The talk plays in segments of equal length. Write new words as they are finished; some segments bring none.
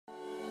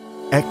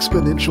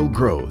Exponential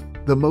growth,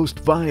 the most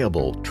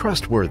viable,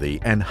 trustworthy,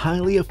 and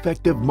highly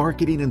effective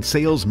marketing and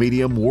sales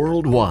medium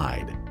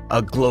worldwide. A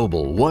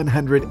global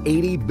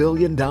 $180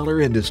 billion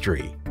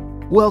industry.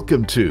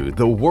 Welcome to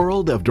the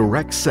world of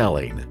direct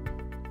selling,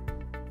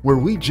 where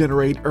we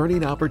generate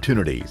earning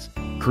opportunities,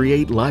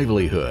 create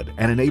livelihood,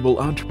 and enable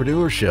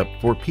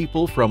entrepreneurship for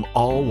people from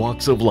all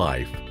walks of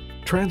life,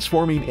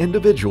 transforming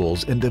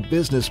individuals into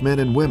businessmen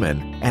and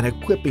women and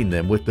equipping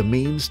them with the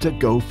means to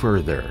go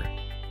further.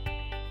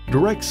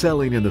 Direct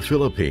selling in the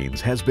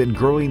Philippines has been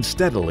growing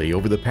steadily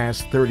over the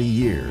past 30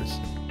 years,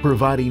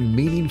 providing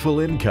meaningful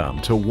income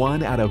to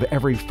 1 out of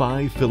every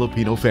 5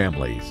 Filipino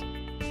families.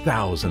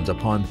 Thousands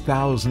upon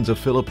thousands of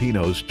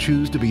Filipinos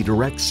choose to be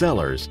direct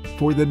sellers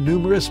for the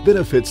numerous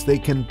benefits they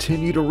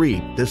continue to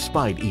reap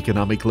despite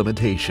economic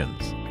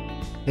limitations.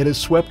 It has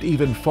swept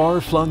even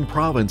far-flung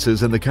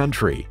provinces in the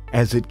country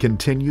as it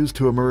continues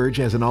to emerge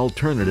as an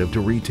alternative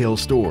to retail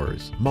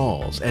stores,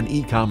 malls, and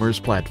e-commerce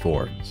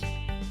platforms.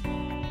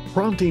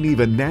 Prompting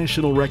even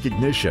national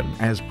recognition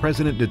as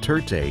President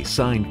Duterte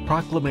signed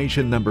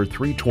Proclamation No.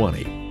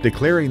 320,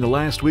 declaring the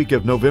last week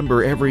of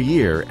November every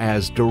year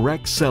as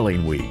Direct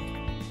Selling Week.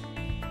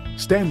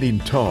 Standing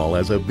tall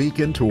as a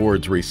beacon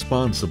towards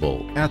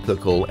responsible,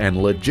 ethical, and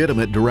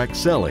legitimate direct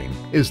selling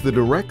is the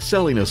Direct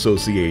Selling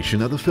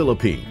Association of the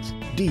Philippines,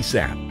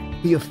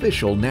 DSAP, the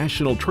official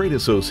national trade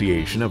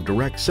association of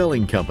direct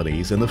selling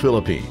companies in the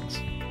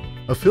Philippines.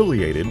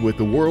 Affiliated with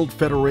the World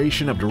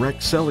Federation of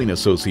Direct Selling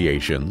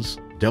Associations,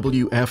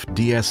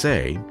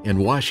 WFDSA, in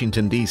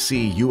Washington,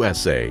 D.C.,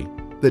 USA,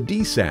 the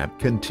DSAP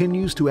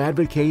continues to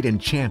advocate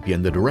and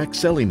champion the direct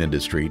selling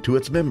industry to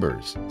its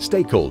members,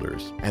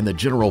 stakeholders, and the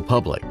general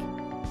public.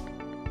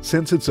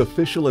 Since its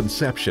official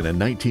inception in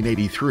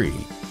 1983,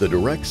 the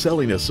Direct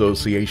Selling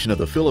Association of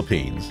the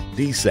Philippines,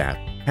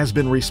 DSAP, has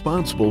been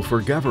responsible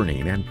for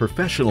governing and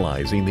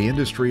professionalizing the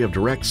industry of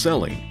direct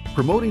selling,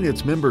 promoting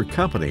its member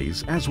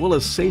companies as well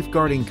as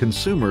safeguarding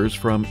consumers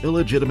from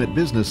illegitimate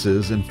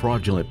businesses and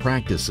fraudulent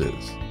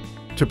practices.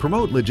 To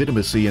promote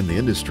legitimacy in the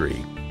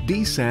industry,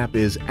 DSAP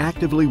is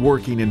actively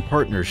working in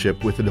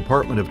partnership with the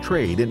Department of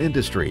Trade and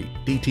Industry,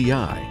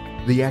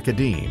 DTI, the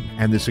Academe,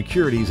 and the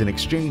Securities and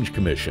Exchange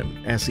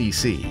Commission,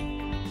 SEC.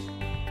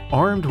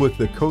 Armed with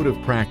the Code of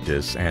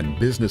Practice and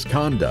Business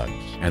Conduct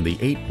and the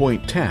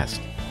 8-point test,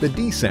 the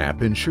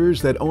DSAP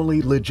ensures that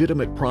only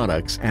legitimate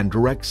products and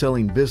direct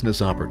selling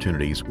business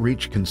opportunities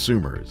reach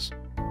consumers.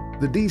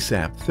 The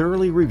DSAP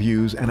thoroughly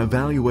reviews and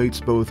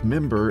evaluates both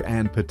member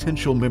and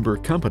potential member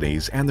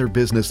companies and their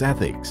business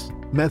ethics,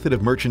 method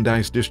of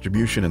merchandise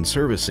distribution and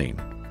servicing,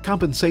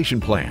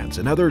 compensation plans,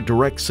 and other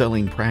direct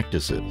selling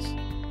practices.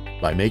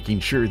 By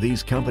making sure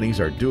these companies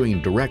are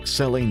doing direct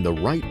selling the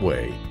right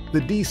way, the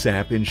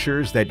DSAP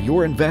ensures that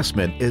your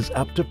investment is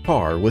up to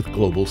par with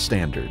global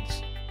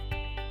standards.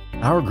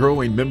 Our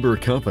growing member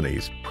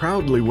companies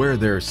proudly wear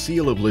their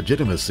seal of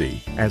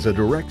legitimacy, as a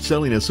Direct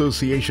Selling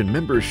Association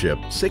membership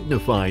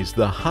signifies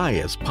the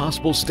highest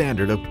possible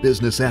standard of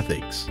business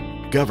ethics,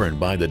 governed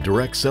by the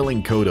Direct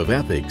Selling Code of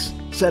Ethics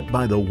set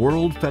by the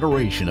World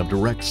Federation of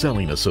Direct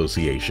Selling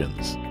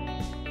Associations.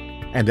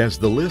 And as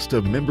the list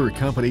of member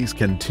companies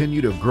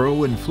continue to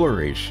grow and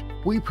flourish,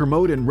 we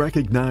promote and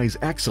recognize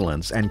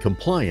excellence and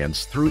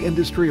compliance through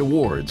industry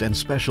awards and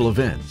special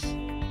events.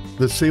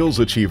 The Sales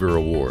Achiever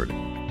Award,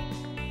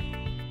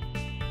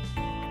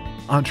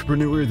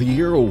 Entrepreneur of the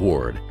Year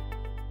Award,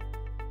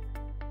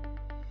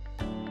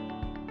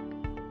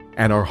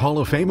 and our Hall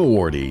of Fame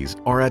awardees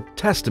are a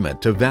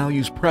testament to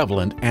values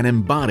prevalent and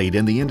embodied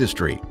in the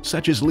industry,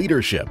 such as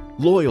leadership,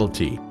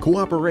 loyalty,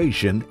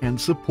 cooperation,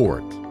 and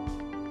support.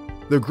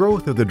 The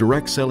growth of the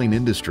direct selling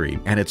industry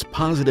and its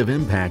positive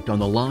impact on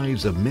the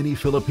lives of many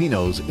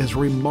Filipinos is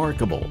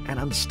remarkable and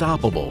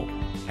unstoppable,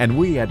 and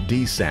we at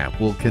DSAP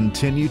will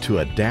continue to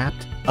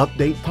adapt,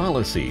 update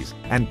policies,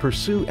 and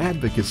pursue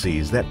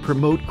advocacies that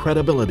promote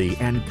credibility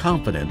and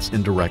confidence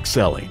in direct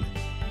selling.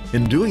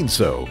 In doing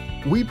so,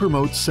 we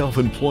promote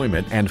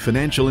self-employment and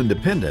financial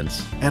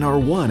independence and are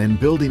one in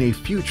building a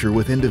future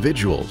with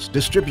individuals,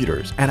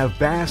 distributors, and a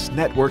vast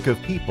network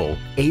of people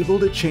able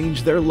to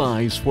change their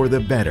lives for the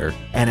better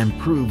and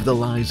improve the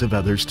lives of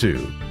others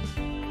too.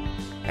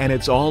 And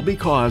it's all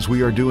because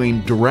we are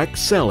doing direct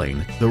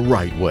selling the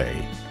right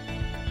way.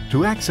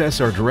 To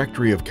access our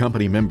directory of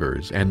company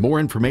members and more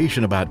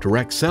information about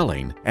direct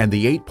selling and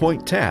the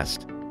 8-point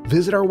test,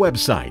 visit our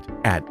website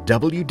at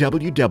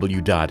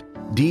www.dsap.ph.